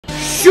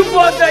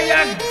ಶುಭೋದಯ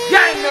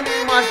ಗ್ಯಾಂಗ್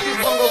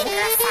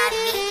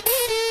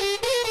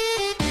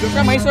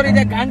ಮೈಸೂರು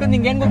ಇದೆ ಗ್ಯಾಂಡು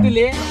ನಿಂಗೆ ಏನ್ ಗೊತ್ತಿಲ್ಲ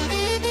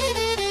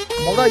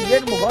ಮಗ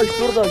ಏನ್ ಮಗ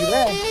ಇಷ್ಟು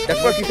ದೊಡ್ಡದಾಗಿದೆ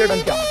ದಟ್ಸ್ ವಾಟ್ ಹಿ ಸೆಡ್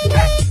ಅಂತ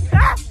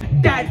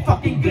that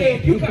fucking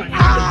great you can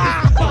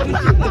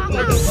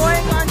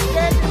going on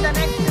stage in the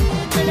next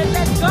 15 minutes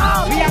let's go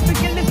we have to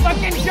kill this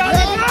fucking show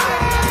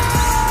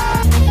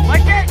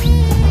what it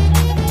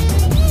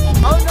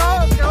oh no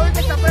crowd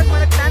ke surprise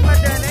ಮಾಡಕ್ಕೆ plan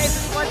ಮಾಡ್ತಿದ್ದಾನೆ this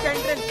is first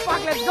entrance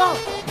fuck let's go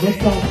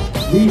next up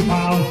we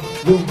have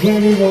the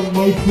winner of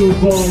Mysore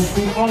Boys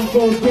the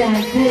Anko gang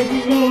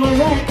taking over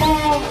right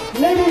now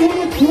let me hear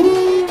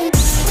it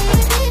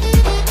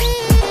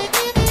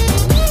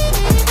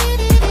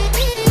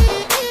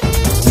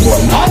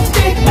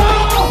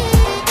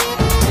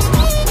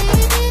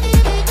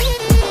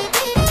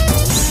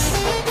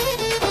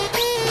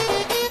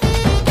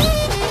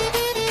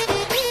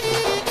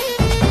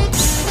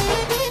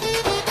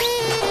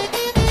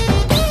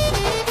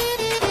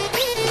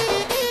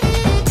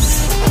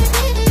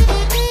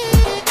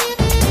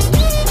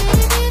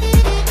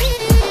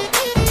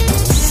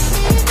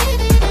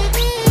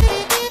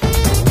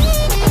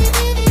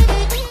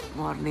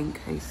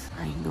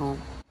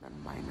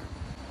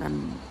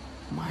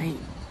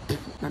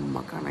ನನ್ನ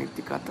ಮಕಾನ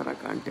ಐತಿ ಆ ಥರ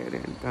ಕಾಣ್ತಾರೆ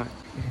ಅಂತ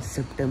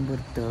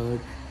September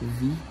 3rd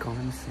V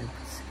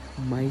concepts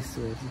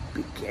Mysuru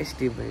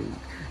biggest event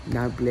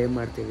ನಾವು play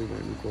ಮಾಡ್ತೇವೆ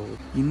ಅನ್ಕೋ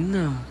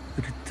ಇನ್ನು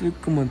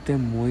ಋತ್ವಿಕ್ ಮತ್ತು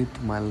ಮೋಹಿತ್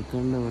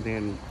ಮಲ್ಕೊಂಡವ್ರೆ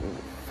ಅನ್ಕೋ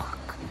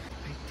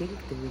I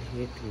think they will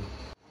hate me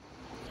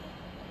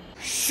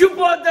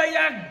ಶುಭೋದಯ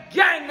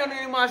ಗ್ಯಾಂಗ್ ನಾನು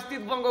ನಿಮ್ಮ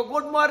ಅಸ್ತಿತ್ ಬಂಗೋ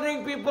ಗುಡ್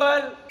ಮಾರ್ನಿಂಗ್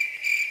ಪೀಪಲ್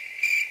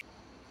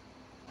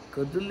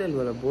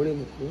ಕದಲ್ವಲ್ಲ ಬೋಳಿ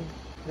ಮುಕ್ಕು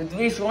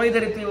ಋತ್ವಿ ಶೋ ಇದೆ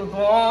ರೀತಿ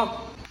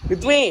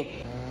ಋತ್ವಿ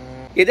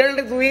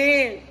ಎದೇಳ್ರಿ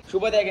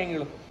ಶುಭೋದಯ ಗ್ಯಾಂಗ್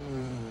ಹೇಳು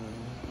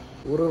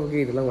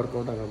ಊರವ್ರಿಗೆ ಇದೆಲ್ಲ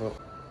ವರ್ಕೌಟ್ ಆಗೋದು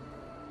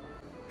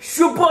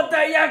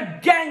ಶುಭೋದಯ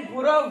ಗ್ಯಾಂಗ್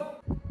ಊರವ್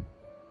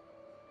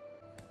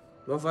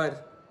ಲೋಫರ್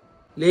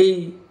ಲೇ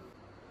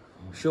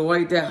ಶೋ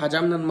ಐತೆ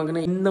ಹಜಾಮ್ ನನ್ನ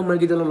ಮಗನ ಇನ್ನ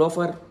ಮಲಗಿದಲ್ಲ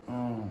loafer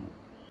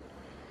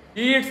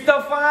it's the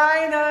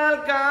final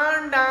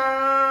count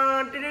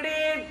down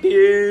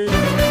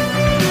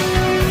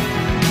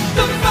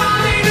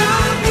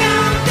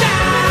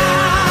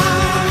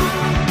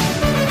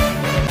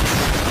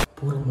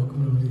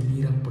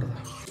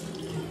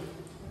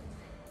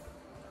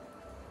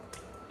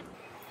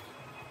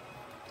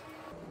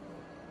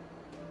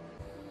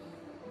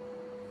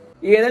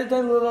ಎದಳ್ತಾ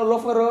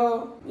loafer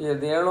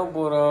ಎದೇಳು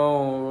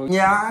Purav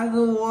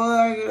ಯಾರು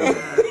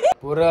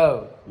ಪುರವ್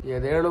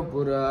ಎದೇಳು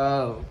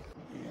ಪುರವ್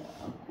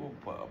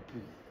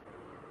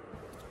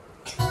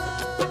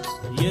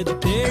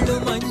ಎದ್ದೇಳು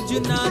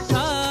ಮಂಜುನಾಥ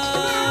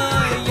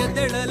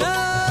ಎದ್ದೇಳಲ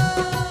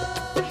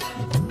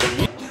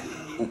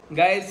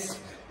ಗೈಸ್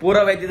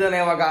ಪೂರವ್ ಎದ್ದಿದ್ದಾನೆ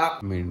ಇವಾಗ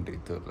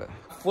ಮಿಂಟ್ರಿತಲ್ಲ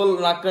ಫುಲ್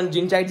ನಾಲ್ಕೊಂಡು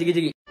ಜಿಂಚಾಗಿ ಜಿಗಿ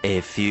ಜಿಗಿ A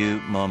few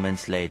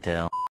moments later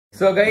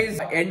So guys,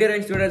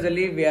 Endurance Studios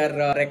alli we are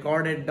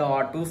recorded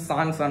 2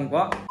 songs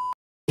ಅನ್ಕೋ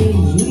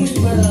ಇಂಗ್ಲಿಷ್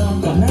ಬೇಡ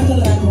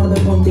ಕನ್ನಡದಲ್ಲಿ ಆಕ್ಟ್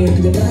ಮಾಡಬೇಕು ಅಂತ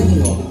ಹೇಳ್ತಿದ್ದೆ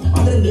ನೀನು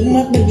ಆದ್ರೆ ನಿಮ್ಮ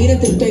ಮಾತನ್ನ ನೀನೇ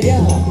ತಿಳ್ತಾ ಇದೆಯಾ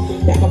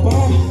ಯಾಕಪ್ಪ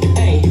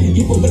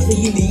ಹಿಪೋಕ್ರಸಿ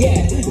ಇದೆಯೇ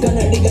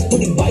ಕನ್ನಡಿಗ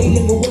ಸ್ಟುಡಿ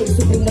boiling word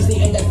ಸುಪ್ರೀಮಸಿ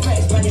and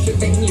fresh Spanish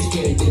techniques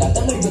ಕೇಳ್ತಿಲ್ಲ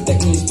Tamil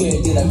techniques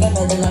ಕೇಳ್ತಿಲ್ಲ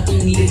ಕನ್ನಡನ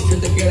ಇಂಗ್ಲಿಷ್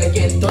ಜೊತೆ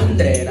ಕೇಳಕ್ಕೆ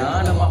ತೊಂದ್ರೆ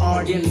ನಮ್ಮ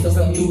ಆಡಿಯನ್ಸ್ ಹೊಸ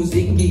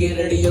ಮ್ಯೂಸಿಕ್ ಗೆ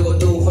ರೆಡಿ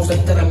ಆಗೋದು ಹೊಸ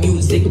ತರ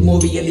ಮ್ಯೂಸಿಕ್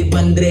ಮೂವಿಯಲ್ಲಿ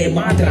ಬಂದ್ರೆ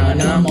ಮಾತ್ರ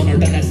ನಮ್ಮ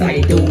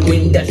ಸೈಟ್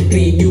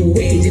ಇಂಡಸ್ಟ್ರಿ ನ್ಯೂ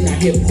ಏಜ್ ನ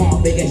ಹಿಪ್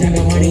ಹಾಪ್ ಗೆ ಜಾಗ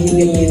ಮಾಡಿ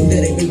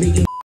ಇದ್ದರೆ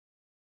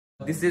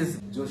This is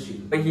Joshi.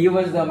 He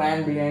was the man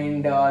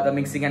behind the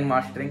mixing and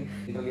mastering.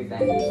 Really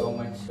thank you so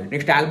much.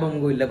 Next album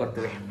ಗೂ ಇಲ್ಲೇ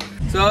ಬರ್ತದೆ.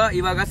 So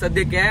ಇವಾಗ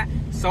ಸದ್ಯಕ್ಕೆ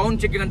ಸೌಂಡ್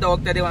ಚೆಕಿಂಗ್ ಅಂತ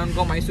ಹೋಗ್ತಾ ಇದೀವಿ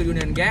ಅನ್ಕೋ ಮೈಸೂರು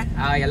ಯೂನಿಯನ್ಗೆ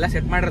ಎಲ್ಲ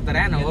ಸೆಟ್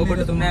ಮಾಡಿರ್ತಾರೆ ನಾವು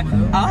ಹೋಗ್ಬಿಟ್ಟು ಸುಮ್ಮನೆ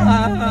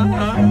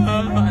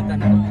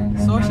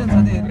ಸೋಷನ್ಸ್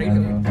ಅದೇ ರೈಟ್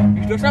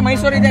ಇಷ್ಟು ವರ್ಷ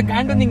ಮೈಸೂರು ಇದೆ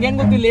ಕಾಂಡು ನಿಂಗೆ ಏನ್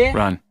ಗೊತ್ತಿಲ್ಲ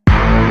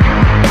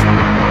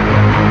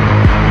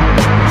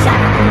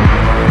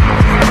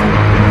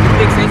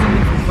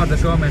for the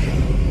show man.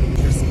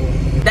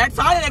 That's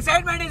all the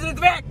excitement is with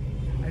me.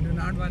 I do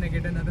not want to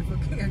get another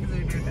fucking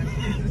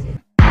excited.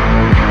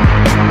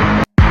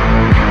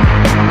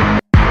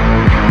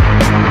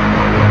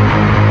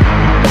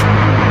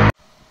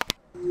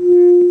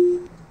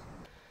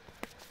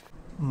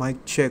 Mic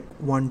check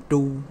 1 2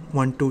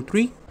 1 2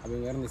 3. I've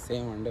been wearing the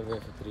same underwear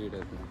for 3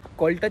 days now.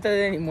 ಕೊಲ್ಟತ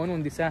ನಿಮ್ಮೋನು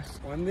ಒಂದ್ ದಿವಸ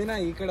ಒಂದಿನ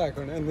ಈ ಕಡೆ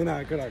ಹಾಕೊಂಡೆ ಒಂದಿನ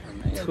ಆ ಕಡೆ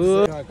ಹಾಕೊಂಡೆ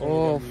ಓ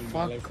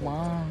fuck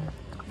man.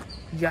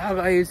 Yeah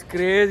guys,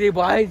 crazy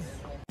boys.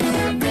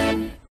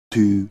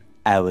 2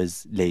 hours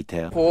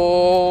later.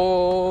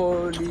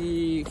 Holy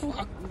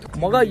fuck.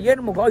 ಮಗ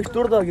ಏನ್ ಮಗ ಇಷ್ಟು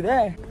ದೊಡ್ಡದಾಗಿದೆ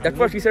that's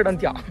what he said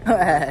ಅಂತ್ಯಾ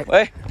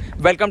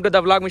welcome to the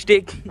vlog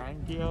mistake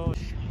thank you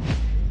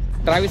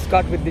Travis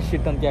Scott with this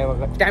ಶಿಟ್ ಅಂತ್ಯಾ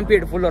ಇವಾಗ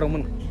stampede full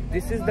Raman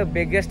this is the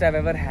biggest I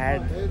ever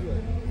had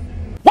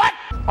what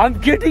I am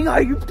getting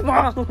hyped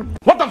man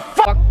what the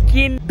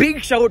fucking big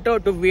shout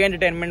out to V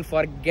Entertainment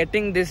for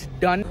getting this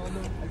done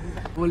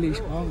holy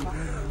shit.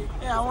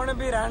 Yeah, I want to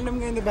be random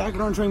guy in the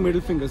background showing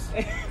middle fingers.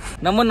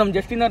 ನಮ್ಮ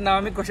Justin ಅವ್ರು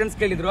ನಾವೇ questions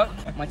ಕೇಳಿದ್ರು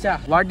ಮಚ್ಚ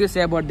what you say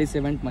about this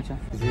event ಮಚ್ಚ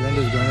This event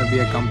is going to be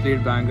a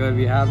complete banger.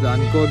 We have the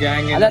Anko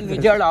gang. ಅಲ್ಲ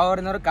ನಿಜ ಹೇಳು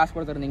ಅವ್ರನ್ನಾರು ಕಾಸು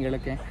ಕೊಡ್ತಾರೆ ನಿಂಗೆ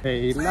ಹೇಳಕ್ಕೆ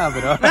ಇಲ್ಲ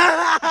ಬ್ರೋ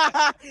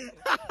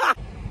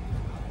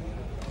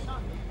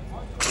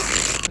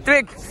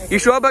ರಿತ್ವಿಕ್ ಈ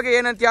ಶೋ ಬಗ್ಗೆ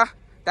ಏನಂತ್ಯಾ?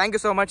 Thank you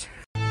so much.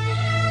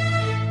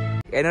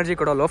 Energy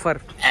ಕೊಡೋ ಲೋಫರ್.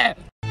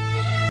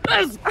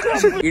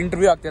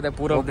 ಇಂಟರ್ವ್ಯೂ ಆಗ್ತಿದೆ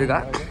ಪೂರ ಒಬ್ರಿಗ.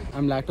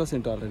 I'm lactose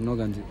intolerant, no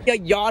ganji.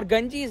 Your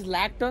ganji is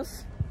lactose?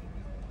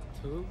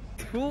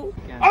 True.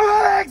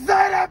 I'm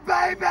excited,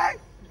 baby!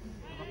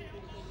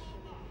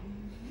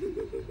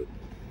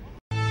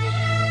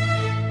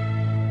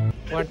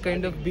 What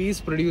kind of bees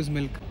produce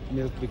milk?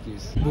 Milk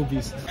bikis.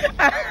 Boobies.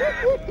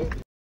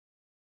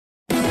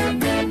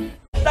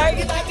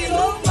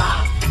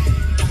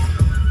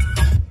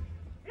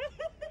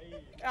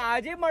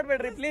 Ajay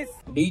ಮಾಡ್ಬೇಡ್ರಿ please.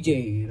 DJ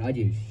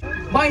Rajesh.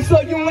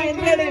 Mysore, you ain't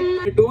ready.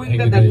 Doing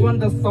that one,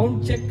 the sound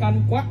check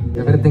Anko.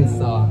 Everything's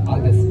all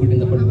this good in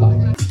the food bar.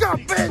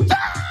 Stop it!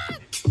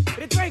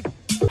 Ritwik!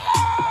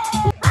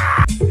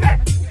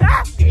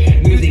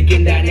 Music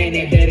in the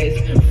nene, there is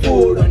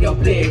food on your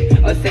plate.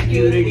 A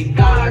security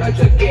guard on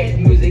your gate.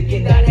 Music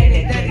in the nene,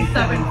 there is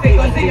 7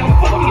 figures in your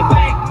fucking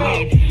bank,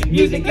 mate.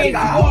 Music is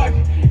what?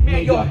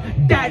 Man, your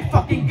dad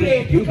fucking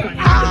great. You can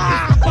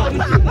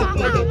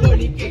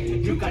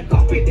you can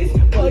copy this.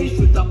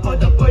 Parishuddha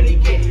pada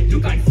badike. You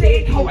can say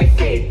it how I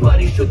say it.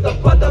 Parishuddha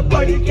pada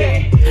badike.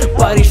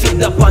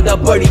 Parishuddha pada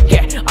badike.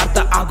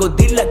 Artha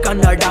agodilla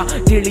kannada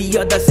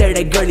tiliyada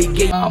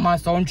sedegalige.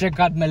 Sound check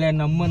ಆದ್ಮೇಲೆ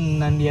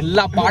ನನ್ನ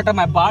ಎಲ್ಲಾ part of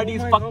my body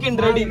is packing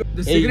ready.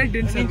 The cigarette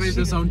didn't survive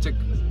the sound check.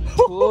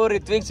 O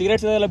Ritvik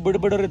cigarettes ಎಲ್ಲ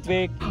ಬಿಡು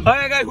Ritvik.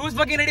 Hey guys, who's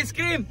fucking ready?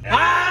 Scream!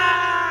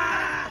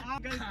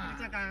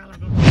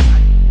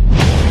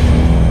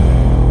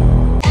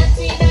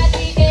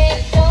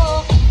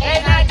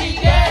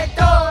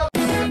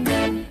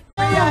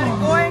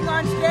 Going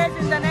on stage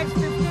in the next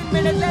 15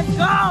 minutes. Let's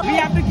go! We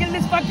have to kill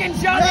this fucking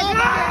show.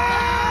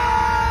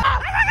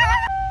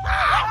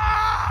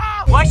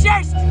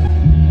 Vashish!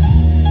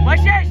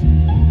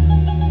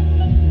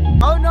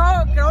 Oh no!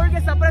 Crowd ke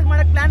surprise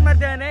madak plan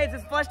ಮಾಡ್ತಿದ್ದಾನೆ. It's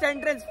his first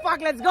entrance. Fuck,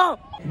 let's go!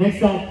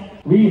 Next up,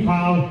 we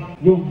have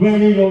your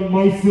very own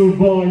Mysore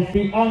boys,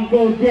 the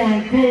Anko gang,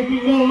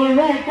 taking over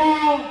right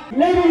now.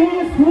 Let me hear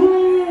you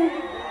scream!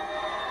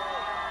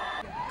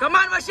 Come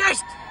on,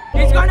 Vashish!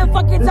 He's gonna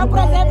fucking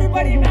surprise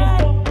everybody,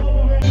 man!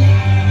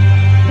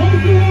 Let's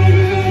do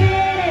it!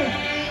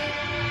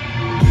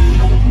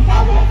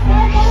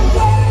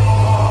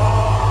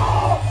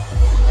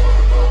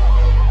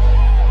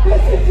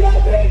 This is your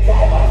big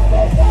time of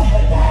special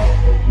attack!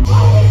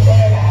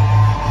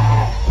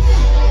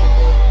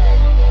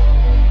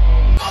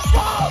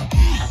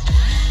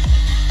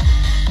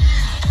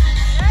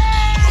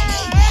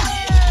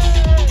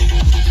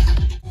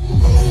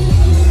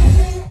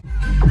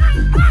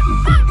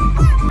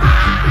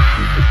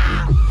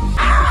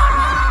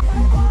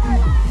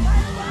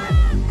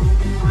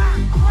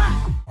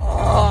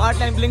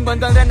 Time bling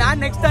ಬಂತು ಅಂದ್ರೆ ನಾನ್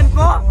next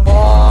ಅನ್ಕೋ.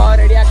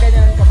 Ready ಆಗ್ತಾ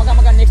ಇದ್ದೇನೆ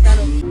ಮಗ next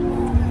ನಾನು.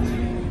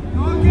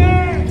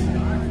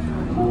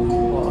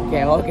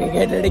 Okay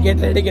get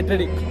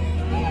ready.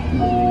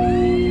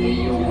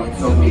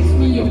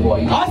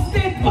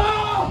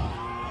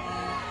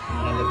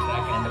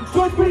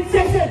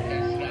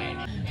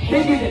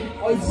 ಹೇಗಿದೆ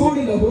all good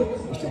in the hood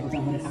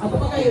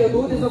ಅಪ್ಪಗ ಇರೋದು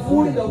there's a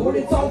food in the hood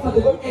it's all for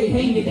the good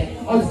ಹೇಗಿದೆ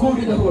all good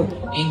in the hood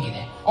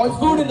ಹೆಂಗಿದೆ all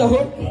good in the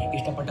hood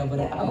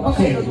ಇಷ್ಟಪಟ್ಟವರ ಅಪ್ಪಗ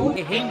ಇರೋದು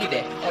ಹೆಂಗಿದೆ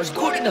all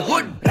good in the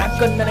hood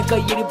rock ನನ್ನ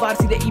ಕೈಯಲ್ಲಿ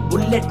ಬಾರಿಸಿದೆ ಈ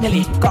bullet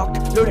ನಲ್ಲಿ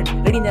ಕಾಕ್ಡ್ loaded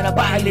ready ನನ್ನ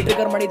ಬಾಯಲ್ಲಿ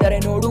ಟ್ರಿಗರ್ ಮಾಡಿದ್ದಾರೆ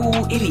ನೋಡು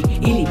ಇಲಿ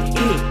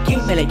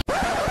ಕಿಲ್ ಮೇಲೆ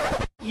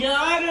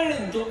ಯಾರು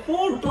ಹೇಳಿದ್ದು who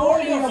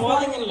told you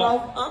falling in love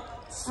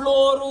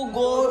floor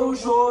Goru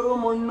ಶೋರು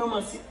ಮಣ್ಣು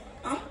ಮಸಿ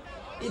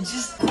It's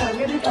just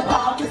telling it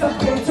about the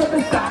bitch on the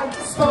side.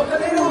 Smoke a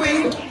little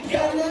weed,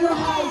 get a little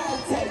high.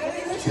 Take a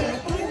little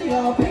trip in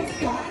your big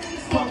sky.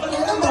 Smoke a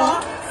little more,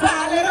 fly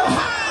a little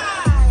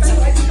high. Till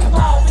I think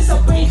about it's a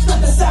beach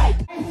on the side.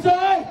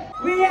 Sir,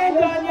 we ain't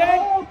done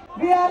yet.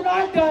 We are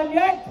not done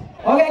yet.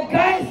 Okay,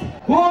 guys,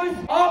 who's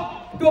up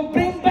to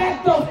bring back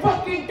the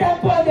fucking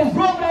tempo in this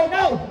room right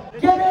now?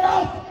 Give it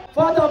up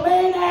for the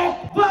main act,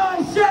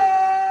 Vashish!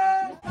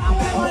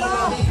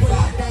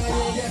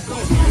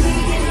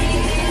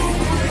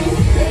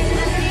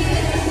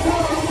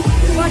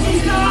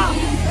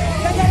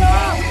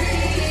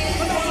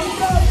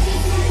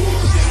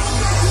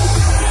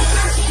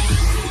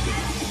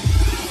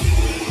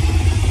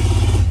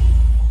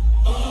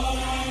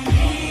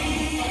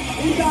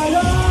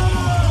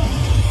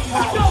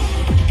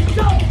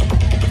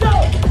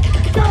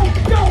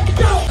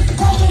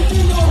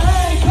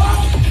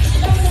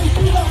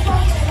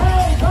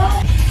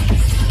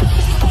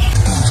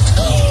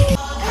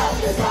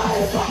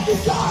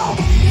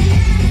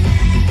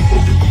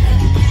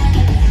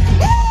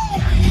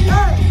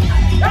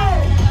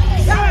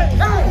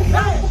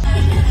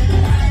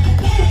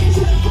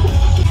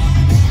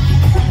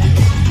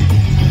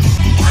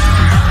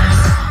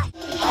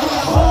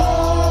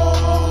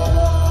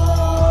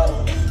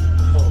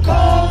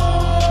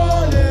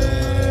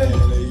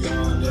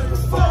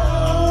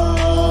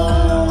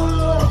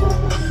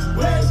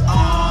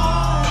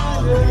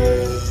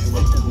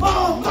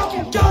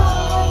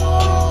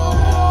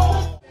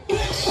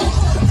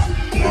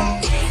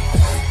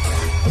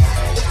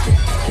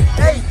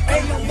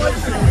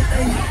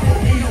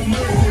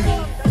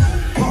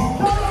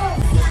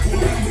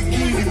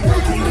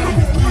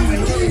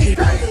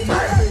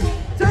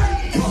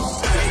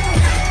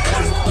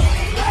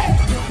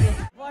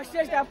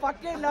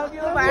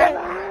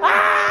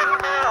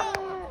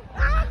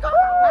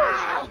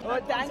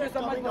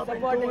 so much for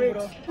supporting,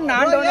 bro.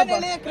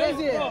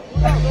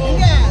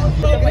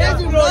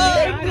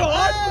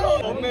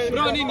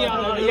 Bro ನೀನ್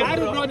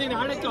ಯಾರು bro ನೀನ್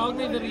ಹಾಡಕ್ಕೆ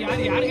ಹೋಗ್ತಾ ಇದ್ದಾರೆ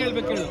ಯಾರು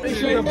ಹೇಳ್ಬೇಕು ಹೇಳು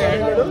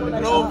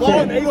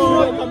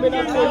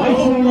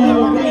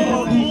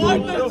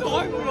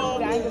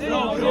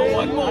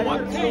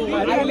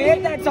I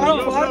made that song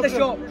for the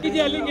show.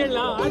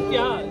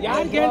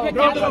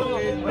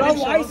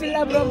 Voice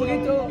illa bro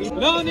ಮುಗೀತು.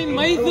 Bro ನೀನ್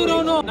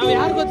ಮೈಸೂರವನು ನಾವ್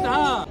ಯಾರು ಗೊತ್ತಾ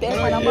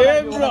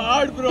ಬ್ರೋ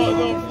ಹಾಡ್ ಬ್ರೋ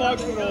ಅದು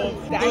ಫಕ್ ಬ್ರೋ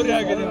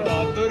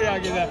ದೂರ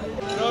ಆಗಿದೆ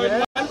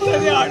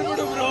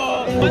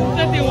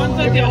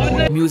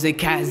Music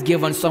has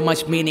given so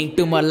much meaning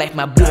to my life,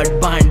 my blood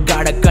bond.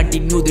 Gotta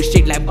continue this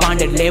shit like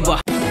bonded labor.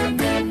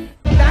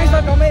 Thanks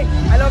for coming.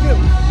 I love you.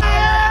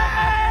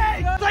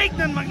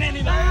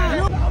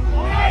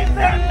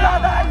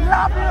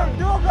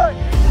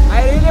 I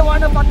really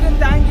want to fucking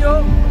thank you,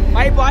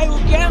 my boy who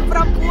came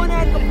from Pune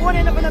and Pune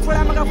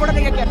na photo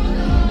tegake.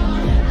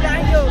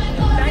 Thank you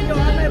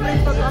all my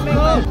friends for coming.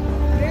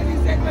 Really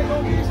set my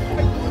focus.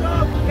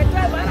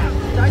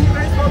 Thank you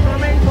friends for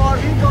coming for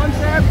the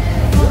concept.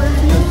 We'll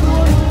see you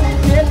soon.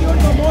 Stay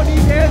tuned for more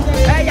details.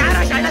 Hey,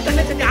 yara shalla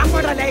tanne se aap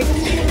madra like.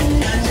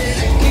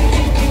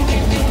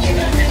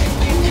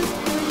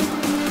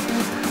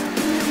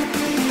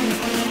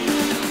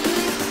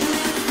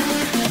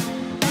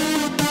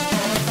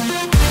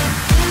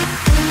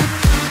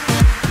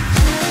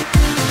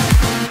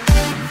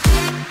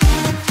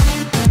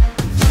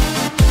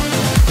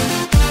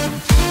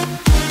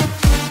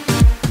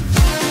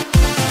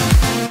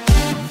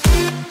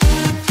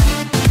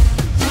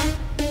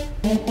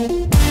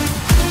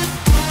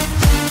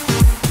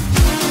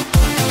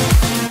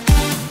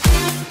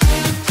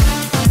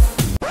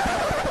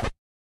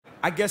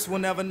 I guess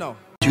we'll never know.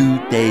 2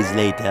 days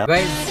later.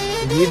 Guys,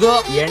 ಇದು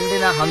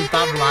ಎಂಡಿನ ಹಂತ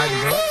blog.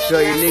 So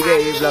ಇಲ್ಲಿಗೆ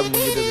ಈ blog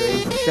ಮುಗಿದು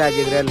guys. ಇಷ್ಟ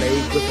ಆಗಿದ್ರೆ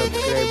like,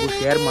 subscribe,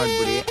 share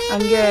ಮಾಡ್ಬಿಡಿ.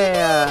 ಹಂಗೆ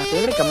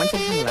comment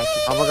section ಹಾಕಿ.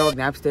 ಅವಾಗ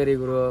ಜ್ಞಾಪಿಸ್ತೀರಿ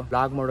ಗುರು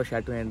ಬ್ಲಾಗ್ ಮಾಡೋ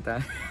ಶಾಟು ಅಂತ.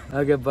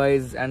 Okay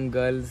boys and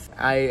girls,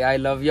 I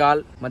love you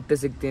all. ಮತ್ತೆ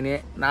ಸಿಗ್ತೀನಿ.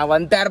 ನಾವ್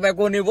ಅಂತ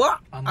ಇರ್ಬೇಕು, ನೀವು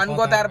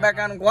ಅನ್ಕೋತಾ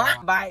ಇರ್ಬೇಕು.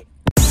 ಬಾಯ್.